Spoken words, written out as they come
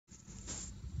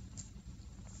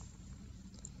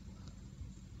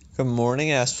Good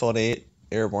morning, Asphalt 8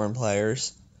 Airborne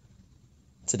players.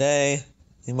 Today,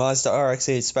 the Mazda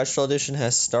RX-8 Special Edition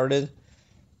has started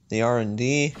the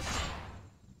R&D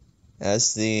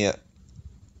as the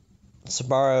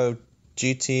Subaru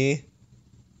GT1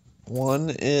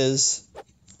 is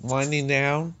winding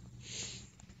down.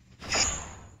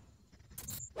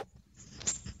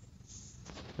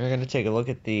 We're going to take a look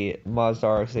at the Mazda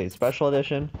RX-8 Special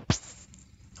Edition.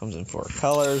 Comes in 4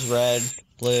 colors: red,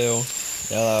 blue,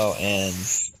 yellow, and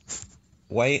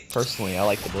white. Personally, I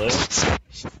like the blue.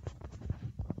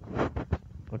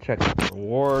 We'll check the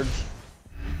rewards.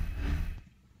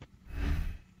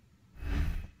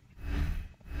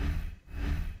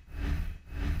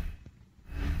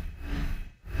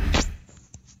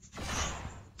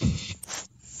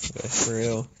 Go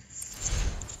through.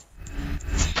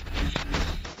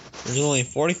 There's only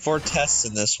 44 tests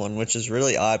in this one, which is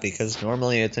really odd because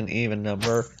normally it's an even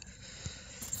number.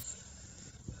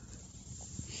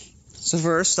 So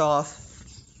first off,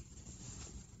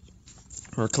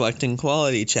 we're collecting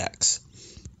quality checks.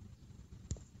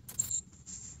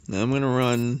 Now I'm going to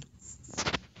run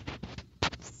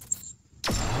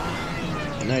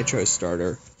a nitro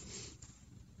starter.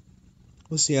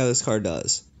 We'll see how this car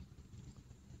does.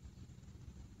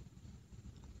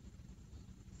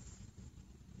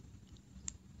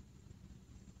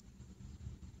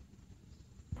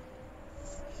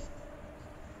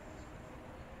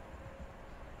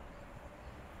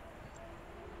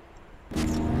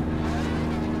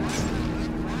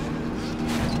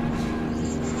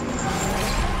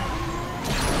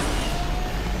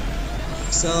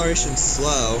 Acceleration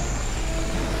slow.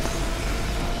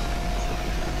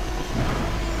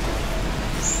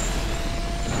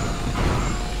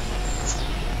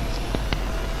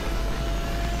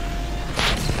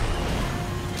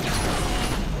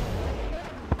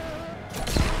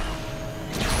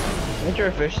 Nitro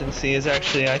efficiency is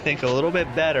actually, I think, a little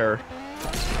bit better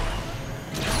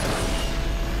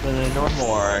than a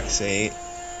normal RX-8.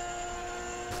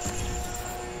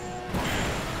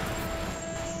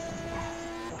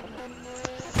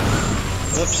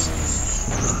 Oops.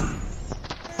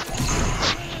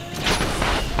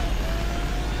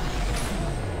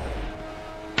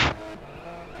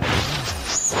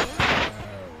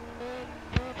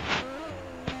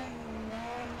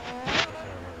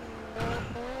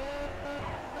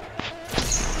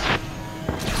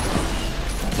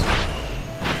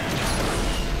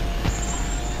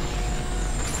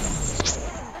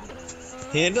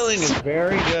 Handling is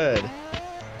very good.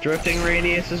 Drifting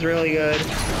radius is really good.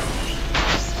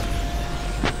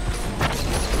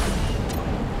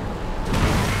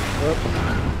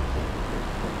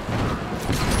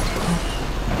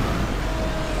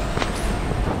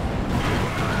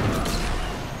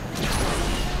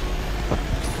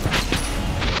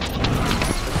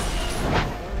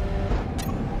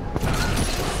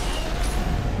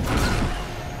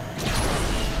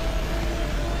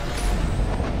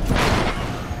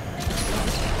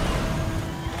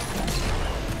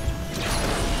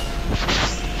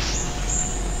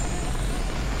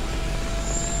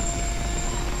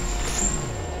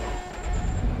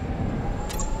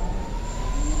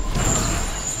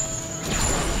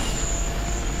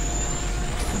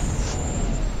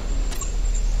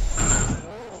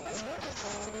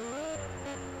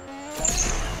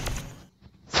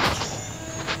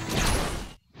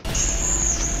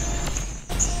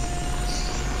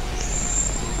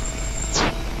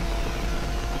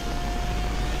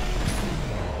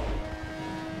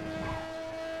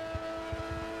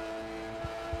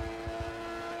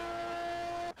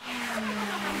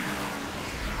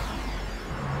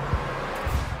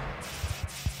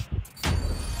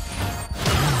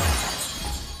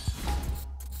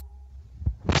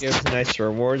 Gives nice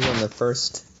rewards on the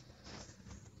first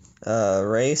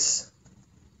race.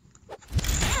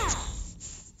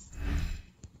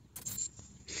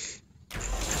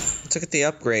 Let's look at the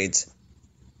upgrades.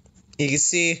 You can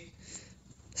see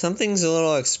something's a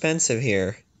little expensive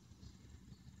here.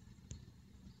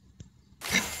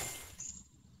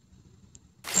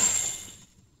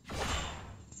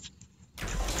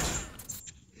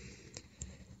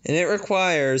 And it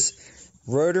requires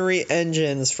rotary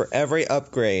engines for every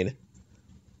upgrade.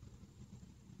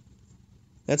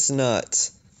 That's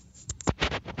nuts.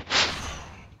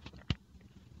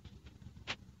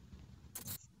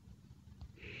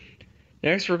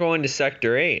 Next, we're going to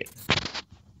Sector 8.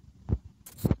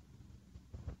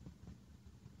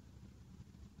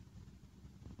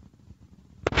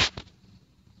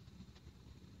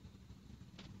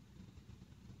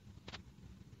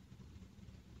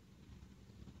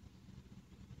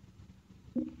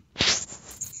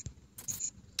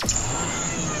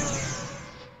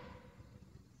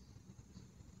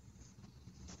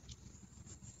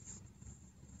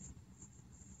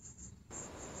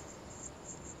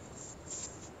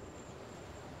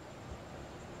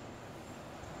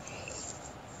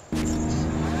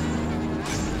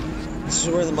 this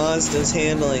is where the Mazda's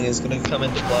handling is going to come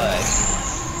into play.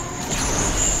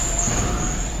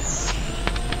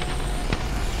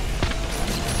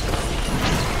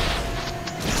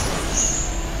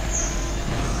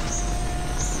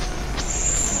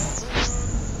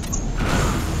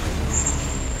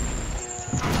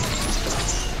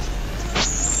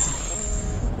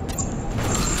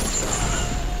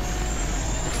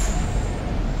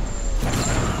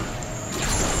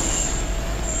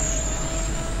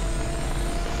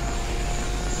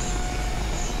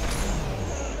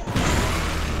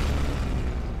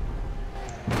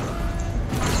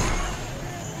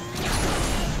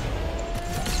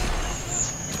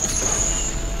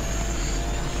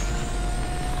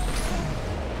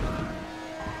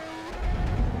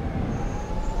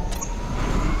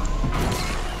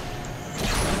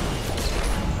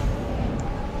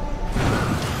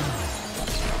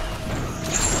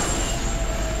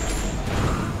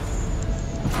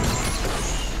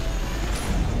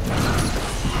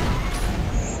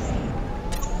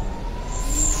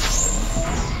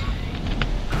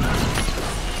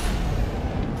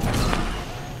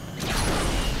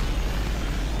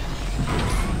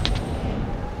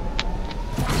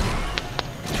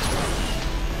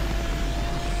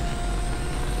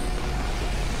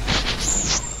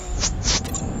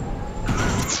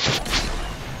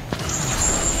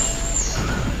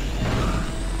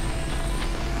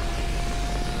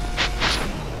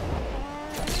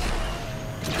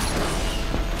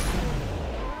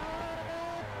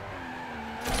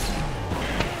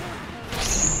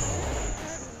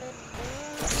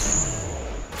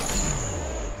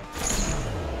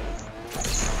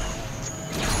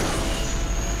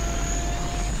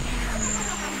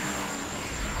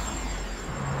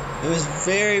 It was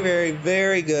very, very,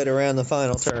 very good around the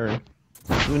final turn.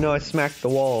 Even though I smacked the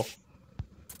wall.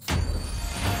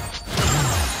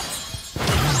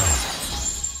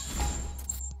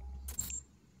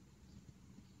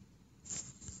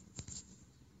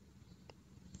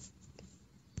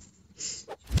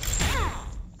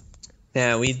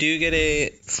 Now, we do get a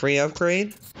free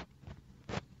upgrade.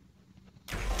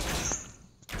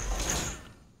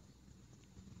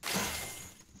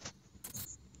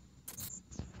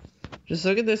 Just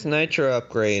look at this nitro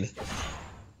upgrade.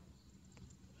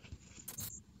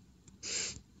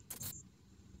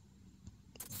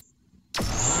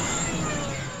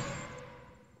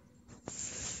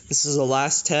 This is the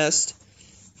last test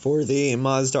for the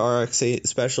Mazda RX-8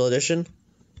 Special Edition.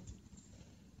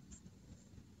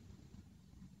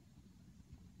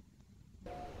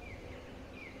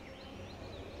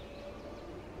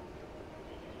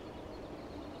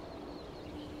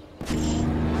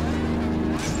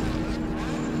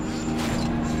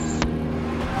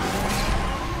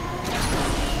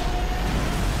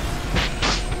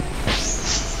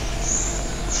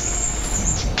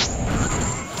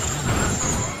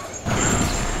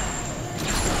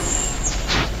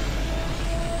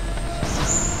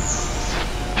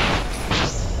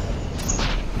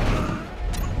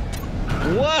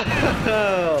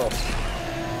 Whoa!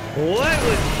 What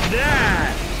was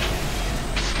that?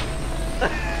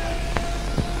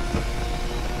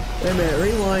 Wait a minute,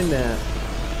 rewind that.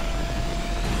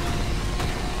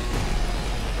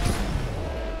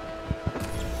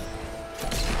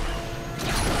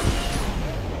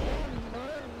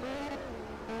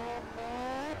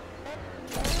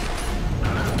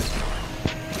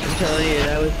 I'm telling you,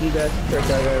 that was the best trick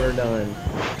I've ever done.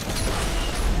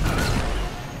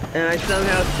 And I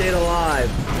somehow stayed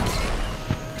alive.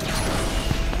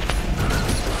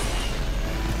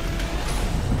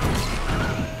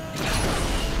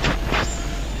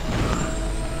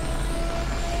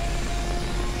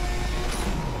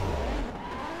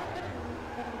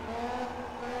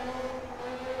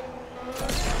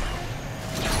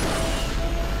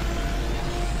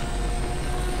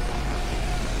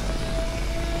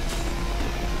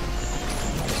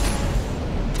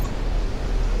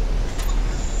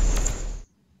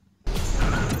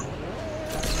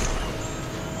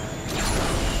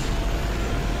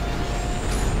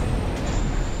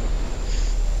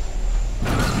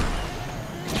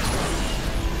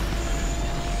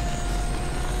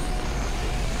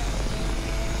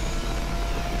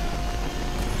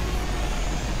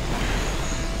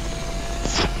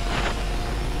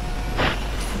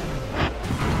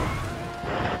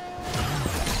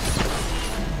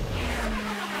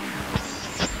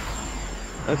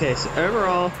 Okay, so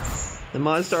overall, the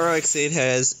Mazda RX-8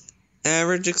 has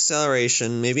average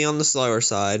acceleration, maybe on the slower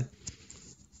side.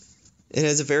 It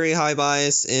has a very high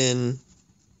bias in,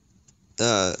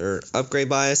 or upgrade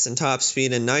bias in top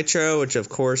speed and nitro, which of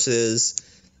course is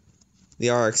the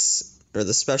RX, or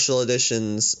the Special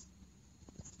Edition's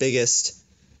biggest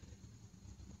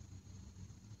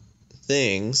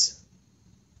things.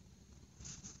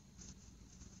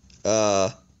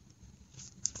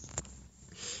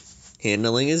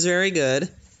 Handling is very good.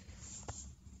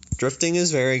 Drifting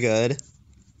is very good.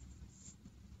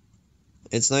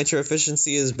 Its nitro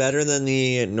efficiency is better than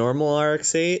the normal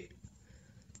RX-8,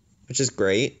 which is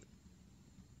great.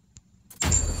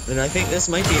 And I think this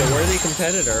might be a worthy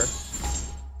competitor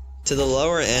to the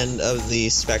lower end of the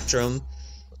spectrum,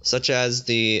 such as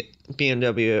the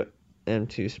BMW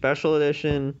M2 Special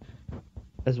Edition,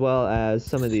 as well as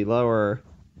some of the lower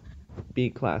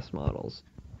B-class models.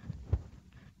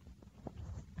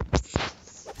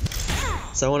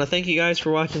 So I want to thank you guys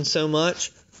for watching so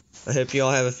much. I hope you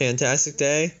all have a fantastic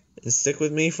day, and stick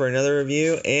with me for another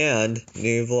review and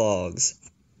new vlogs.